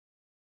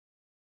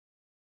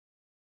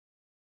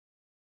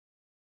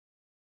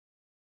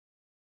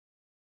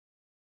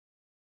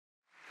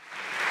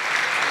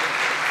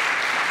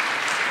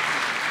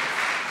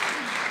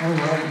All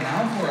right,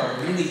 now for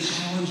a really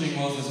challenging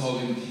Moses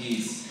Hogan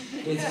piece.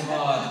 It's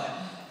called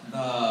the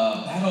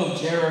Battle of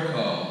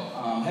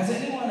Jericho. Has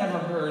anyone ever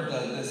heard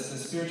this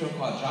spiritual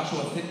called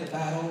Joshua Fit the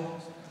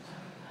Battle?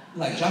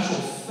 Like Joshua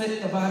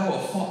fit the battle,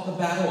 or fought the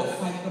battle, or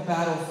fight the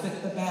battle,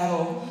 fit the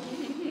battle.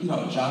 You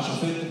know, Joshua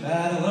fit the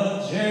battle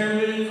of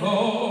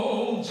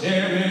Jericho,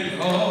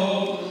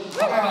 Jericho. 2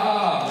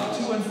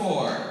 and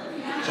 4.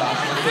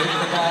 Joshua fit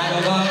the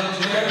battle of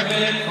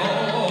Jericho,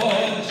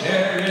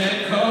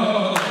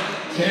 Jericho,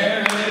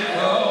 Jericho.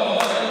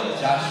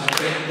 Joshua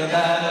fit the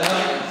battle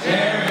of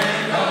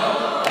Jericho,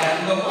 and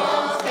the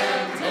walls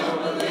came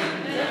tumbling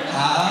down.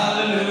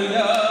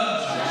 Hallelujah.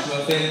 Joshua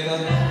fit the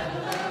battle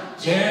of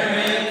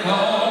Jericho,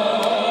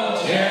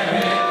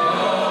 Jericho,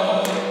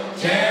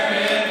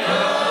 Jericho.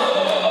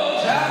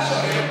 Joshua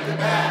fit the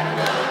battle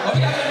of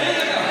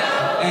Jericho,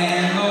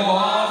 and the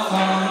walls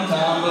come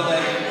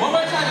tumbling. One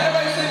more time,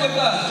 everybody sing with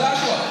us.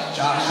 Joshua.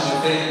 Joshua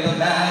fit the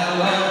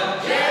battle of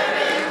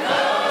Jericho,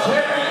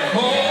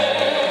 Jericho,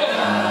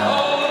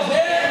 oh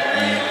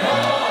Jericho.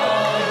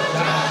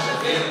 Joshua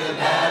fit the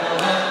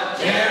battle of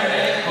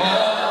Jericho,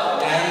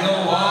 and the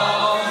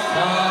walls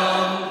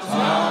come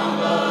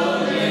tumbling.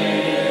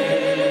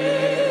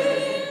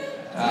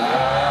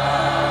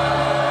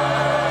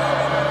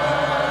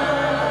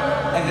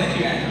 And then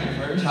you answered it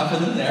first. Hop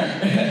in there.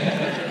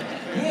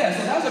 Yeah,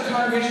 so that was a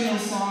congregational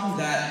song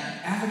that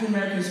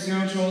African-American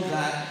spiritual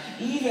that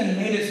even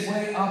made its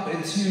way up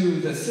into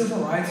the civil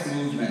rights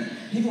movement.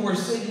 People were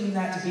singing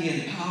that to be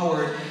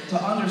empowered,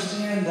 to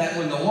understand that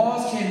when the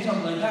walls came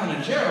tumbling down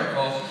in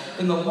Jericho,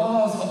 then the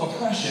walls of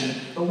oppression,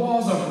 the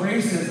walls of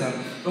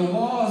racism, the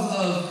walls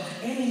of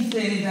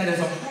anything that is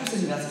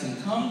oppressing us can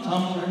come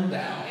tumbling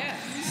down.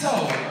 So,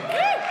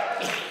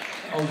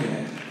 oh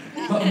yeah.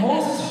 But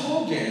Moses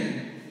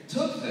Hogan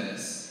took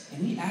this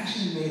and he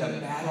actually made a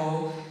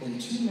battle in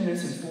 2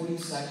 minutes and 40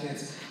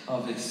 seconds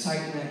of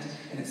excitement,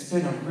 and it's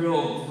been a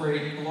real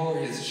great,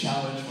 glorious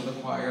challenge for the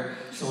choir.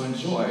 So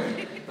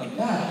enjoy the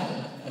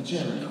Battle of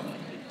Jericho.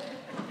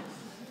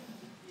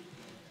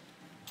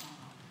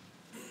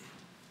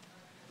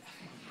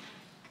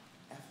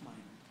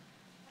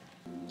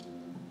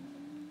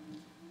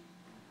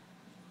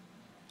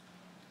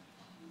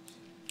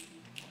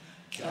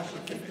 Joshua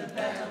fit the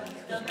battle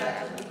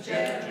of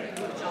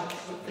Jericho.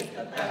 Joshua fit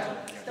the battle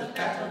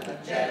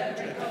of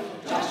Jericho.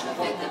 Joshua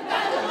fit the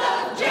battle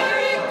of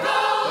Jericho.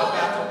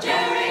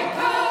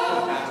 Jericho,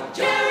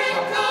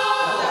 Jericho.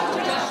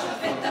 Joshua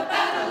fit the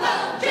battle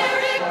of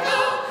Jericho,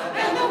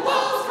 and the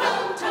walls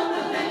come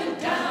tumbling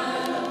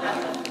down.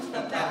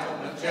 The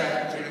battle of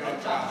Jericho.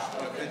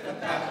 Joshua fit the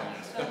battle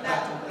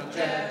of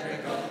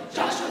Jericho.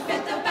 Joshua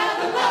fit the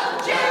battle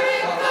of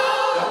Jericho.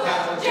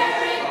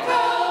 Jericho.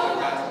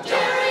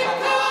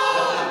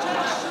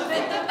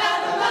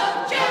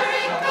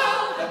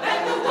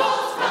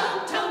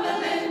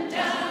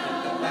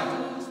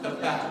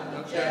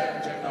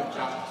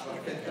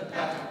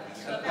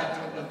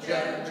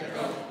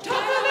 Jericho.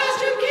 Talk about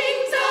your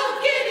kings of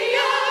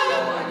Gideon.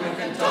 You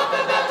can talk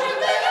about your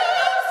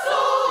little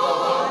soul.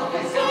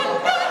 So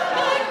run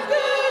like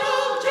good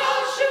old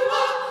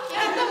Joshua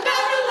at the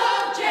battle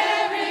of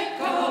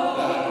Jericho.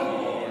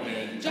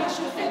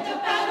 Joshua fit the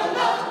battle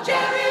of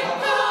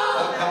Jericho.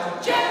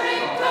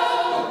 Jericho,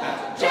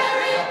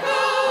 Jericho.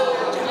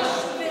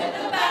 Joshua fit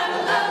the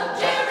battle of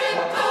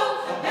Jericho,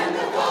 and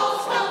the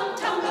walls come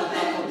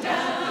tumbling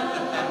down.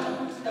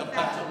 The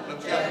battle of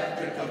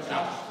Jericho.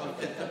 Joshua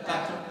fit the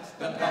battle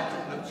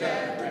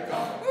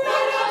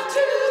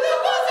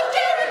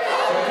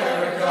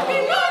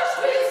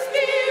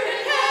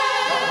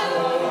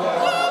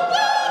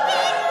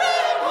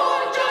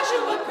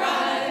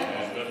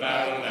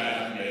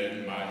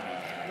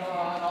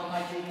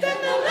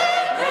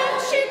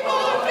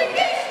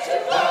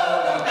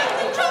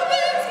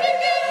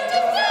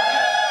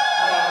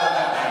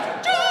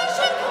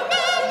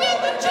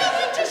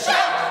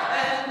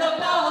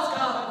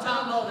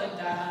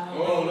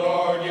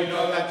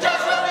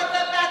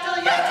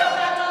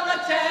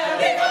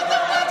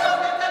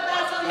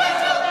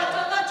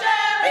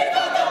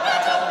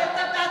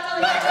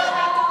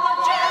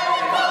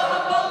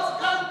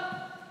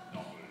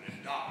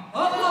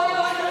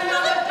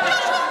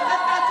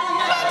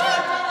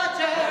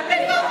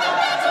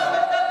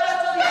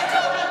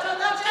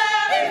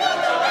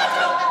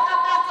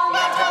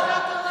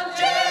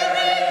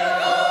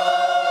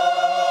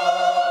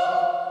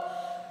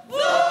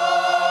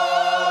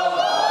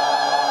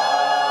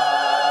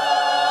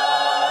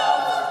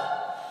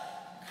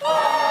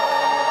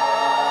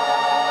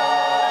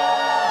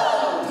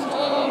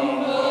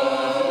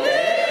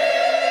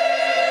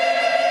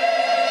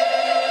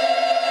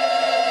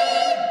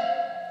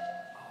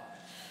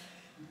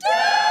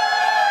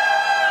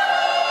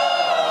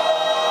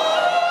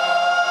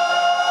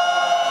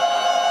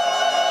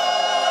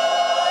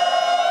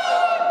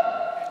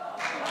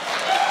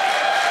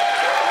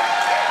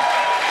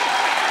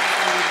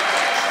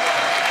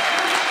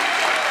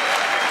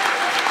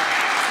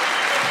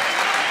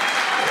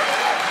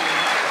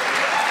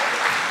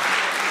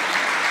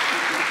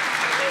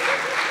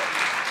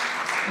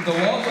The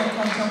walls don't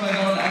come tumbling